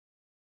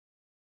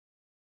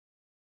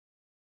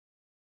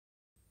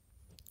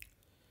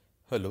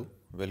Hello,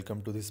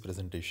 welcome to this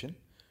presentation.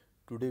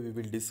 Today we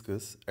will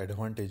discuss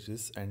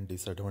advantages and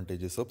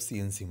disadvantages of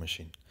CNC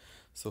machine.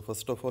 So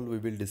first of all we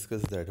will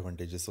discuss the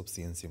advantages of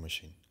CNC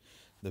machine.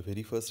 The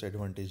very first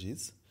advantage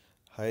is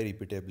high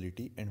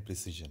repeatability and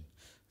precision.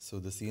 So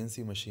the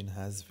CNC machine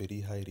has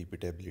very high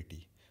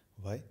repeatability.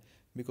 Why?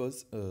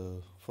 Because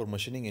for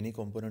machining any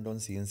component on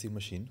CNC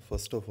machine,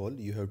 first of all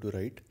you have to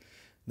write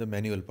the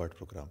manual part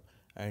program,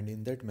 and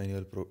in that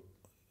manual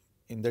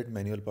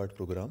part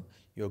program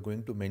you are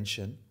going to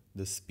mention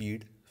the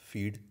speed,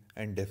 feed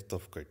and depth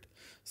of cut.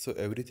 So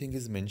everything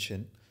is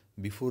mentioned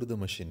before the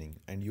machining,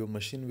 and your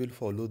machine will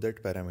follow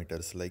that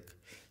parameters like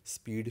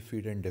speed,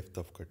 feed and depth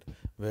of cut.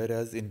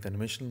 Whereas in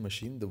conventional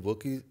machine the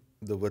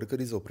worker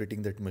is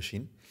operating that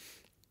machine,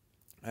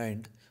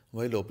 and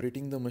while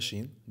operating the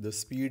machine the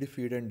speed,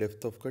 feed and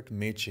depth of cut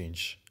may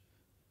change.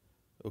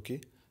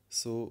 Okay,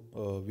 so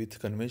with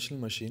conventional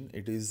machine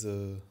it is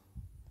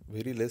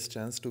very less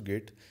chance to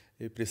get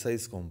a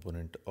precise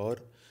component or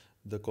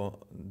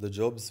the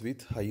jobs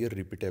with higher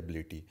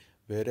repeatability.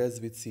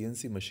 Whereas with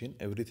CNC machine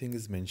everything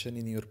is mentioned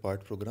in your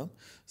part program,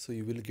 so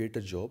you will get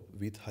a job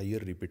with higher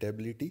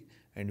repeatability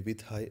and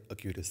with high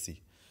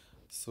accuracy.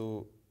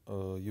 So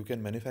you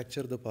can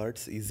manufacture the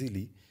parts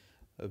easily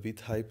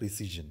with high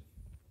precision,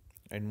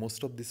 and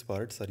most of these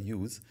parts are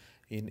used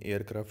in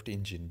aircraft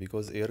engine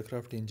because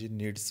aircraft engine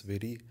needs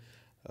very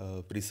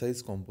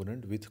precise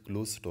component with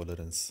close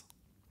tolerance.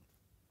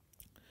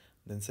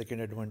 Then second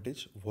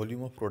advantage,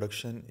 volume of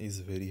production is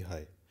very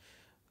high.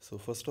 So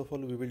first of all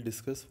we will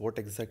discuss what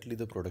exactly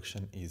the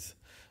production is.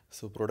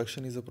 So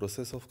production is a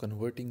process of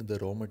converting the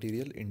raw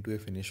material into a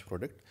finished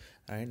product,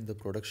 and the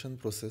production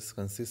process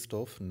consists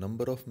of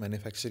number of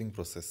manufacturing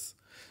process.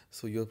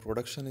 So your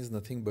production is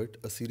nothing but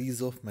a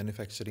series of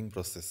manufacturing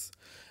process.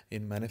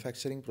 In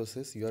manufacturing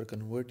process you are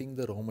converting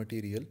the raw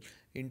material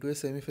into a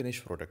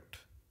semi-finished product.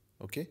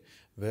 Okay,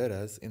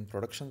 whereas in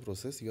production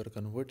process you are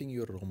converting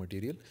your raw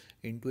material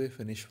into a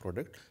finished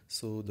product.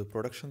 So the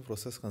production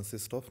process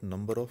consists of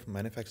number of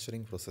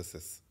manufacturing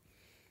processes.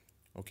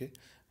 Okay,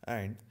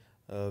 and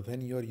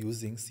when you are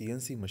using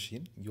CNC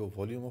machine your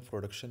volume of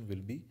production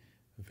will be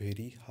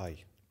very high.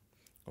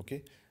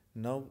 Okay,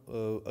 now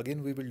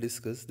again we will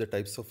discuss the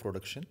types of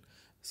production.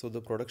 So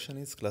the production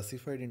is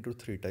classified into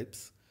three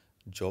types: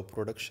 job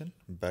production,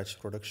 batch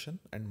production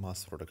and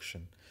mass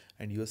production,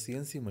 and your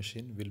CNC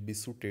machine will be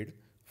suited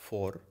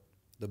for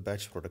the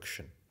batch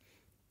production.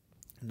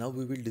 Now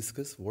we will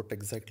discuss what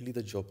exactly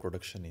the job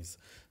production is.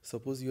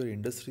 Suppose your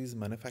industry is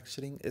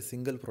manufacturing a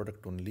single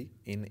product only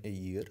in a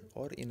year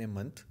or in a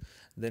month,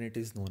 then it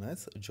is known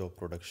as job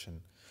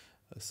production.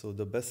 So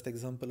the best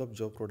example of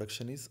job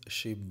production is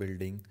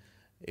shipbuilding,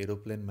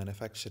 aeroplane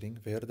manufacturing,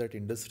 where that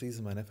industry is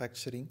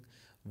manufacturing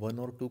one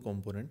or two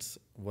components,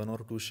 one or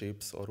two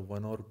shapes or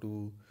one or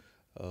two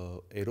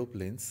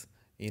aeroplanes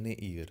in a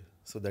year.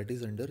 So that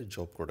is under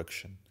job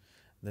production.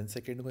 Then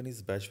second one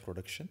is batch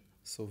production.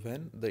 So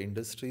when the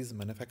industry is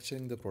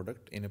manufacturing the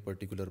product in a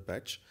particular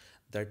batch,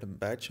 that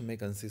batch may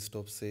consist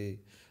of say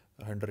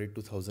 100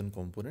 to 1000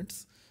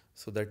 components.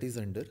 So that is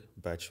under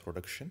batch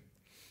production.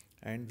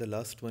 And the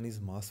last one is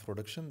mass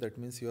production. That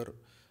means you are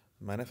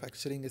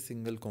manufacturing a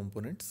single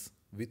components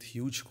with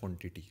huge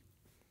quantity.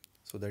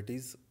 So that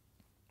is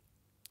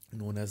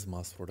known as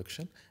mass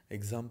production.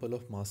 Example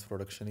of mass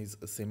production is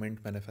a cement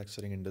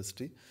manufacturing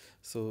industry.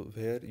 So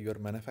where you are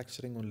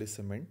manufacturing only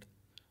cement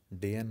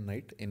day and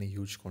night in a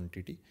huge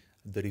quantity.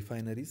 The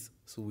refineries,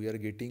 so we are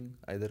getting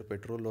either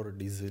petrol or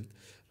diesel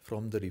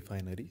from the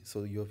refinery.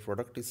 So your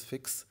product is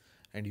fixed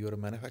and you are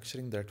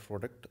manufacturing that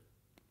product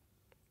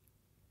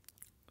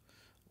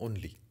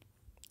only.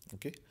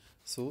 Okay,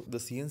 so the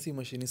CNC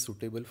machine is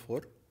suitable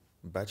for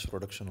batch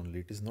production only.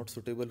 It is not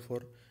suitable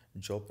for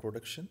job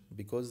production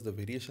because the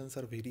variations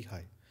are very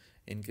high.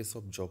 In case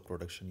of job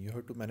production you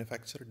have to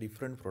manufacture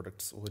different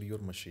products over your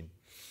machine,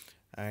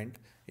 and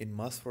in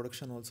mass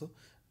production also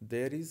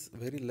there is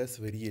very less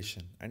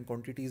variation and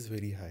quantity is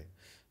very high.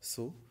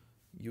 So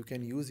you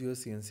can use your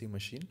CNC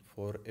machine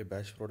for a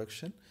batch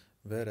production,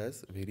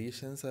 whereas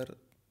variations are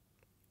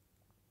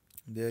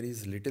there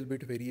is little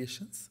bit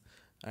variations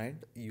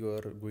and you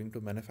are going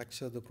to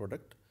manufacture the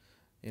product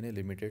in a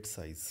limited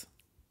size.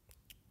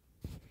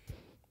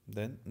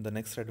 Then the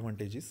next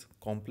advantage is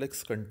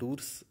complex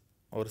contours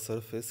or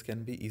surface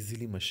can be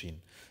easily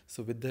machined.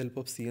 So with the help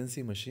of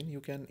CNC machine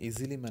you can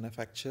easily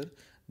manufacture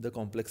the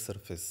complex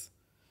surface.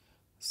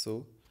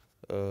 So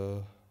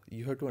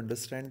you have to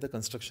understand the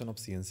construction of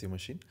CNC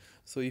machine.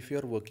 So if you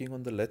are working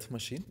on the lathe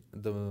machine,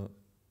 the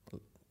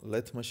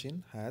lathe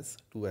machine has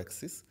two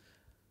axes,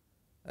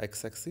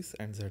 x-axis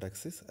and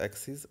z-axis.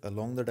 X is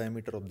along the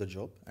diameter of the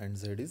job and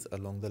z is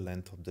along the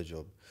length of the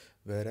job.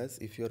 Whereas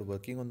if you are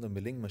working on the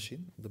milling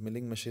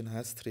machine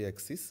has three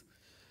axes: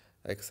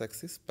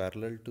 x-axis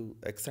parallel to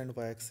x and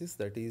y-axis,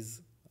 that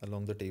is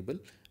along the table,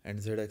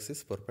 and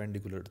z-axis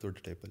perpendicular to the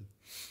table.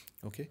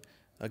 Okay,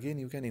 again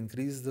you can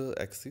increase the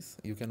axis.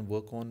 You can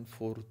work on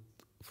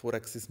four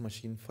axis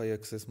machine, 5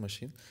 axis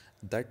machine.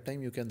 That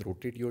time you can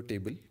rotate your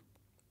table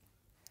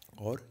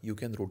or you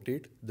can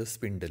rotate the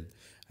spindle,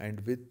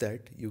 and with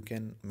that you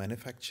can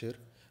manufacture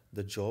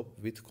the job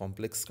with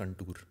complex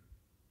contour.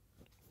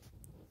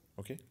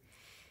 Okay.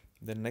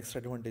 The next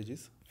advantage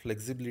is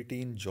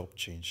flexibility in job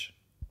change.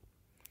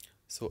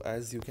 So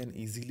as you can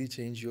easily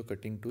change your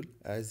cutting tool,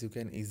 as you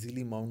can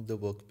easily mount the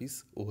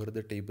workpiece over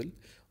the table,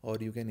 or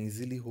you can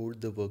easily hold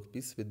the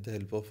workpiece with the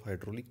help of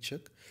hydraulic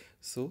chuck,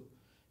 so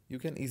you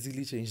can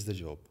easily change the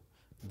job.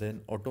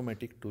 Then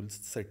automatic tools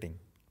setting.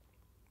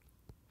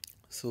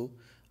 So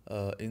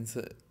in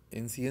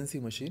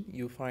CNC machine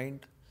you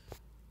find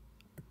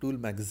tool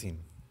magazine,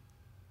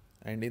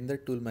 and in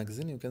that tool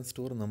magazine you can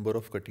store a number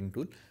of cutting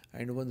tool,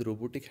 and one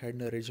robotic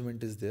hand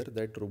arrangement is there.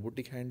 That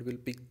robotic hand will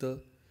pick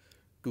the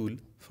tool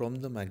from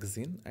the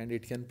magazine and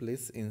it can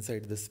place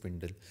inside the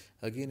spindle.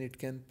 Again it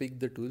can pick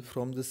the tool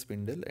from the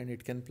spindle and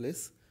it can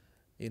place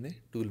in a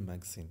tool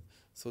magazine.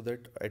 So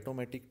that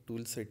automatic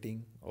tool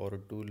setting or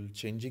tool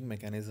changing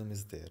mechanism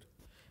is there.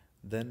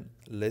 Then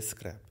less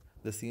scrap.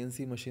 The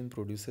CNC machine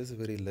produces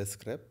very less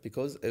scrap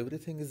because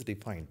everything is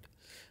defined.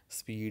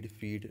 Speed,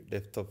 feed,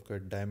 depth of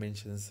cut,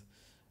 dimensions,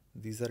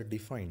 these are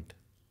defined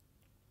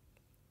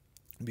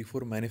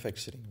before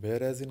manufacturing.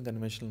 Whereas in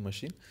conventional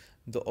machine,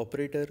 the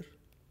operator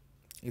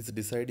is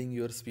deciding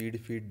your speed,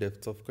 feed,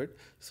 depth of cut,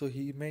 so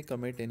he may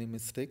commit any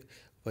mistake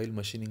while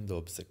machining the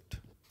object.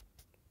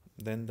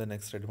 Then the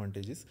next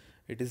advantage is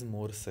it is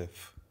more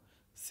safe.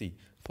 See,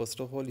 first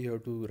of all you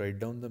have to write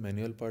down the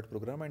manual part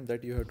program, and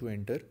that you have to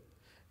enter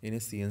in a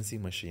CNC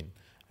machine,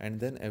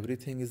 and then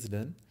everything is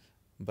done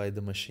by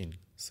the machine.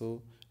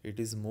 So it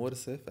is more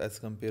safe as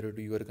compared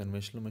to your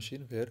conventional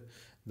machine, where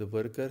the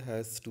worker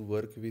has to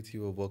work with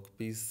your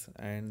workpiece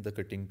and the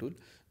cutting tool.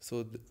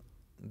 So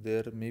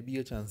there may be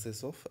a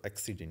chances of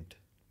accident.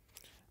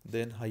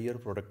 Then higher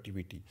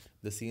productivity.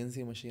 The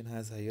CNC machine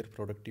has higher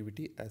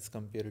productivity as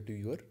compared to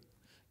your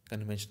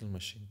conventional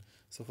machine.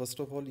 So first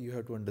of all you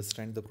have to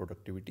understand the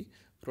productivity.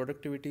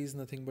 Productivity is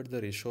nothing but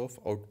the ratio of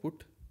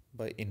output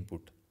by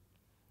input.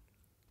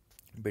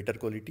 Better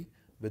quality.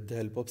 With the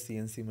help of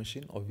CNC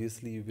machine,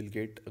 obviously you will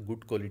get a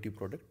good quality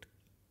product.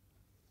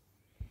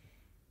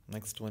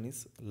 Next one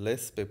is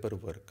less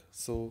paperwork.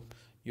 So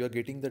you are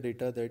getting the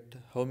data that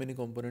how many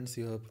components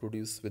you have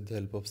produced with the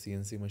help of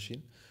CNC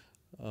machine.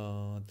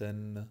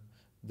 Then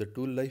the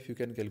tool life you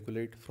can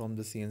calculate from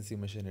the CNC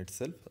machine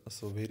itself.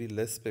 So very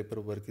less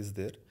paperwork is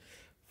there.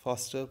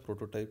 Faster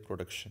prototype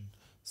production.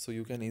 So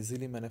you can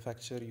easily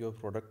manufacture your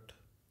product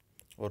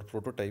or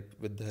prototype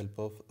with the help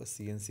of a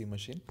CNC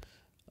machine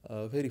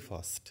very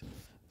fast.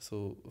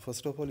 So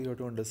first of all you have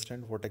to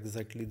understand what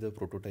exactly the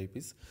prototype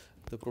is.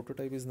 The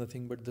prototype is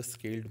nothing but the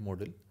scaled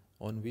model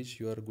on which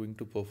you are going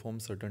to perform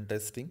certain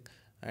testing,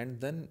 and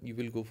then you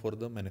will go for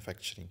the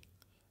manufacturing.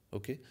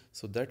 Okay,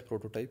 so that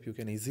prototype you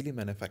can easily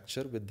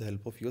manufacture with the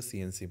help of your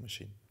CNC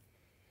machine.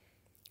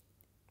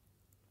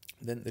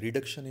 Then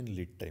reduction in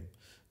lead time.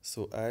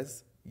 So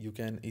as you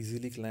can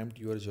easily clamp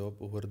your job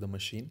over the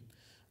machine,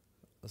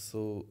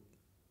 so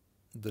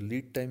the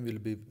lead time will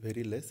be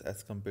very less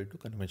as compared to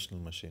conventional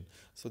machine.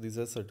 So these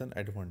are certain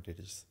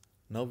advantages.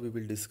 Now we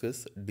will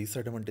discuss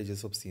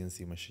disadvantages of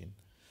CNC machine.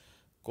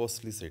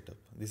 Costly setup.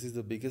 This is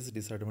the biggest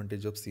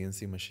disadvantage of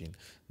CNC machine.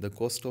 The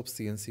cost of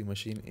CNC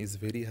machine is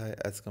very high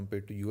as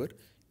compared to your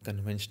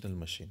conventional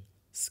machine.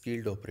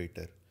 Skilled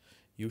operator.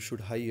 You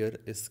should hire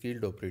a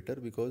skilled operator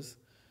because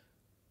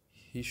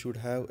he should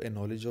have a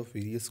knowledge of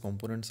various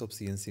components of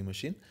CNC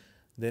machine.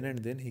 Then and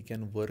then he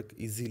can work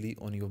easily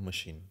on your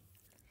machine.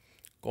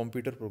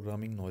 Computer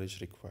programming knowledge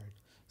required.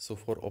 So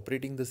for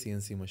operating the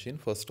CNC machine,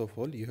 first of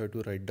all you have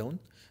to write down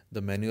the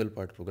manual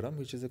part program,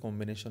 which is a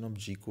combination of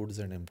G codes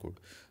and M code.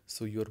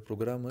 So your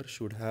programmer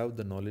should have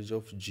the knowledge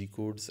of G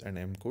codes and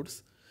M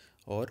codes,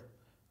 or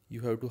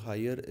you have to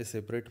hire a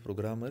separate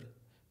programmer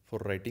for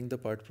writing the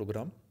part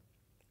program.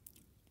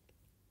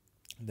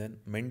 Then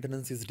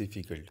maintenance is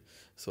difficult.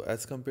 So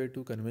as compared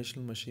to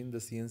conventional machine, the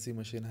CNC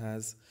machine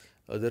has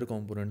other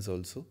components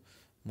also.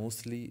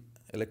 Mostly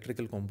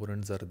electrical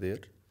components are there.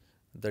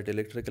 That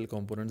electrical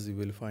components you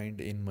will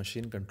find in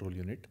machine control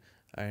unit,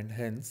 and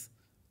hence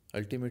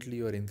ultimately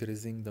you are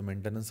increasing the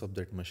maintenance of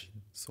that machine.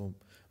 So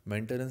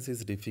maintenance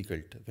is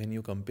difficult when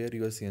you compare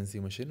your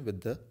CNC machine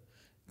with the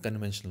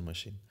conventional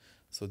machine.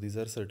 So these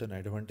are certain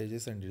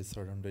advantages and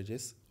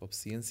disadvantages of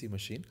CNC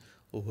machine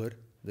over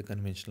the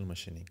conventional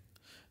machining.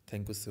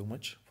 Thank you so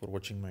much for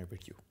watching my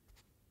video.